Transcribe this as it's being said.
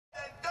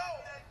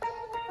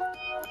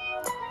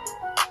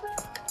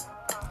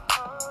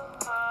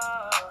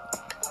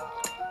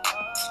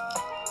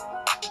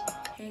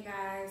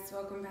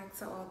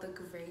to all the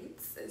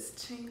greats. It's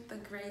Chink the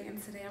Great,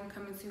 and today I'm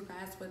coming to you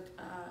guys with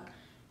a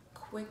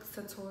quick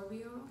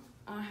tutorial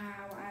on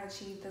how I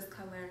achieved this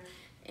color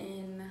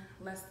in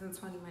less than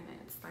 20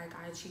 minutes. Like,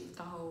 I achieved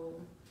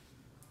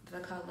the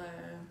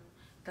color,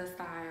 the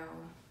style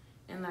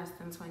in less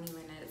than 20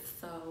 minutes.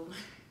 So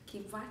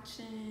keep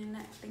watching.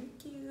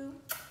 Thank you.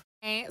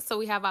 Okay, so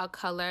we have our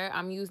color.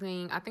 I'm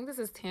using, I think this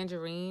is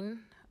Tangerine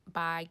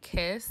by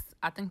Kiss.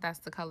 I think that's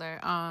the color.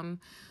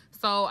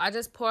 So I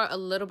just pour a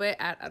little bit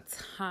at a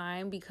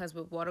time because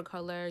with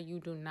watercolor you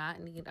do not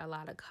need a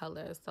lot of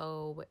color.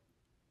 So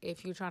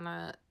if you're trying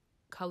to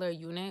color a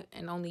unit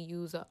and only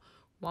use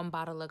one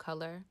bottle of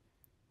color,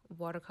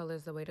 watercolor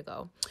is the way to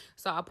go.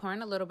 So I'll pour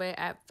in a little bit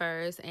at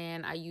first,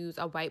 and I use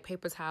a white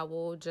paper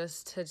towel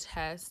just to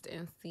test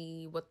and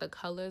see what the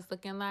color is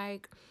looking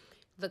like.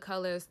 The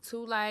color is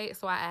too light,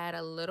 so I add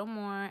a little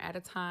more at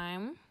a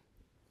time.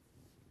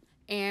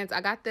 And I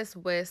got this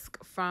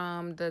whisk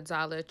from the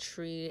Dollar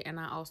Tree, and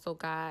I also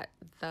got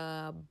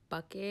the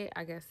bucket,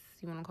 I guess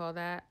you want to call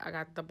that. I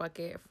got the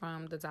bucket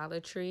from the Dollar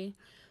Tree.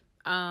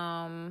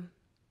 And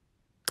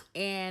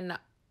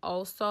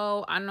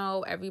also, I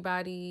know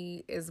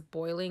everybody is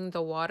boiling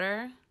the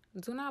water.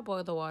 Do not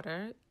boil the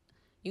water.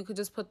 You could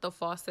just put the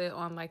faucet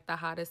on like the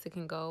hottest it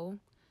can go,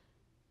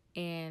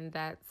 and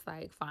that's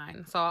like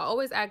fine. So I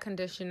always add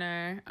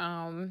conditioner.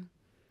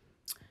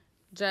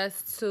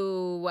 Just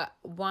to,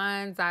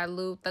 one,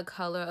 dilute the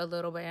color a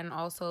little bit, and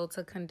also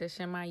to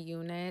condition my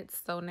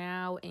units. So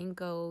now in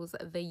goes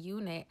the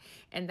unit,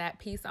 and that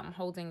piece I'm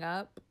holding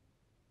up,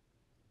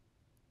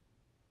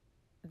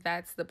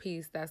 that's the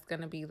piece that's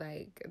gonna be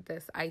like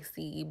this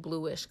icy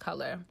bluish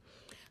color.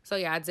 So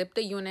yeah, I dipped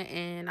the unit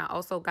in. I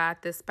also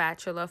got this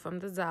spatula from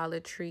the Dollar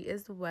Tree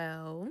as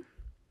well,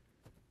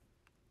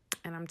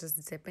 and I'm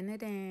just dipping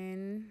it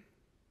in,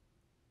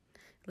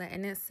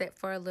 letting it sit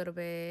for a little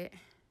bit.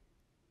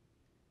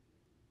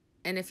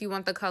 And if you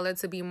want the color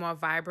to be more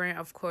vibrant,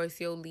 of course,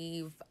 you'll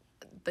leave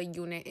the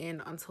unit in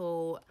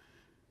until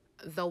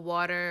the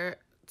water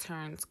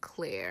turns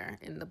clear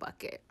in the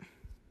bucket.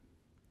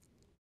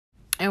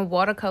 And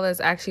watercolor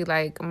is actually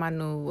like my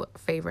new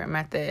favorite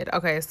method.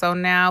 Okay, so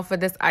now for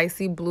this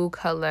icy blue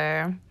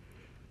color,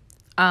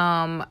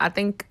 I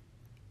think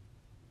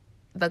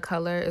the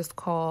color is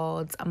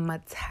called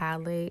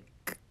metallic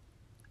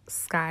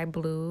sky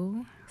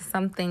blue,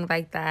 something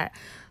like that.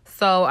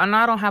 So I know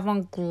I don't have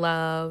on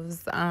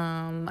gloves,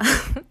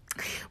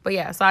 but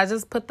yeah, so I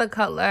just put the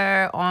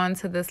color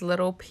onto this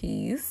little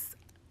piece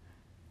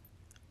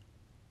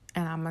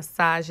and I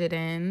massage it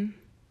in.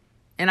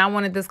 And I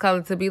wanted this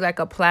color to be like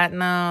a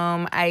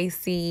platinum,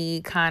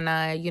 icy kind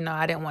of, you know,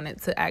 I didn't want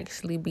it to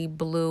actually be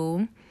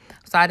blue.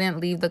 So I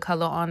didn't leave the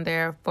color on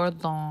there for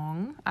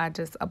long. I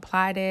just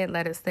applied it,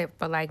 let it sit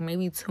for like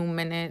maybe 2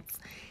 minutes,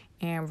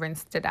 and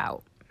rinsed it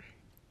out.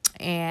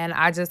 And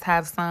I just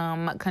have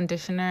some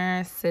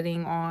conditioner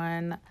sitting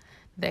on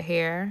the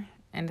hair,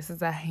 and this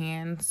is a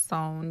hand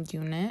sewn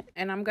unit.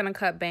 And I'm gonna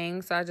cut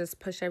bangs, so I just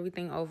push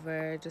everything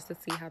over just to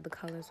see how the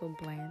colors will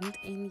blend.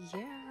 And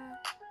yeah.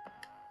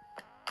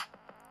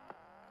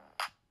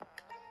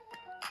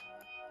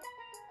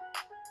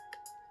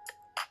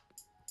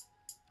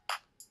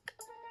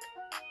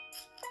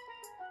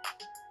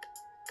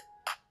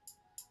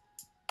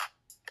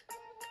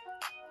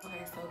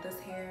 Okay, so this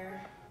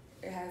hair,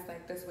 it has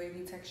like this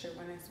wavy texture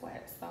when it's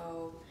wet.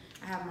 So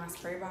I have my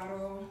spray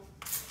bottle,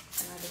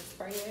 and I just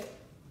spray it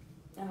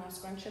and I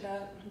scrunch it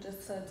up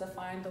just to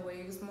define the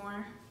waves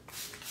more.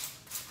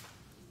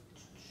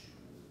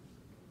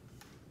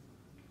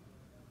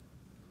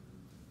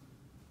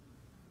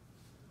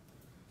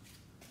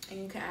 And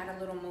you can add a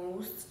little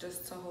mousse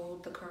just to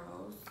hold the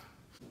curls.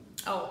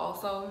 Oh,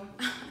 also,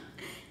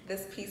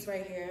 this piece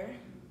right here,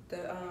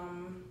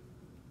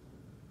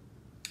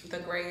 the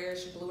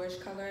grayish bluish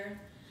color,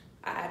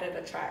 I added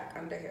a track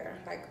under here.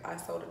 Like, I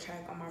sewed a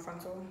track on my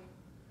frontal.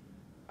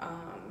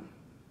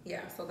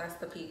 Yeah, so that's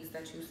the piece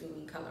that you see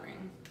me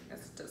coloring.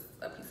 It's just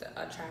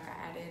a track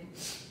I added.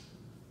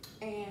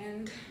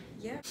 And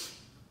yeah,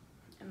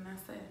 and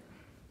that's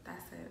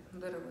it,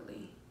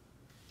 literally.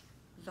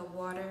 The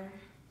water,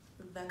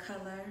 the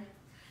color,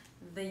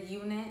 the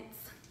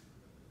units,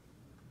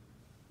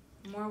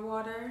 more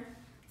water,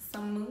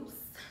 some mousse,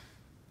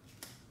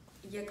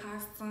 your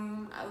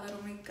costume, a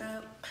little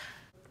makeup,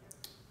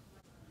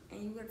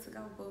 and you good to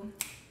go, boo.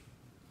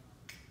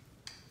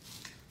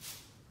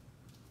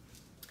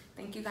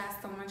 Thank you guys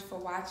so much for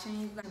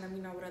watching. You guys let me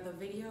know what other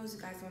videos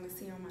you guys want to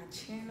see on my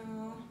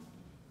channel,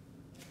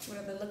 what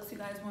other looks you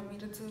guys want me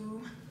to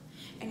do,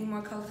 any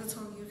more color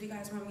tutorials you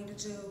guys want me to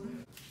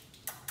do.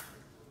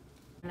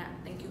 And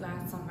thank you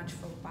guys so much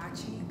for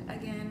watching.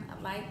 Again,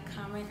 like,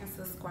 comment, and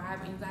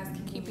subscribe, and you guys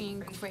keep being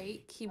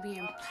great, keep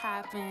being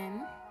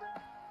poppin'.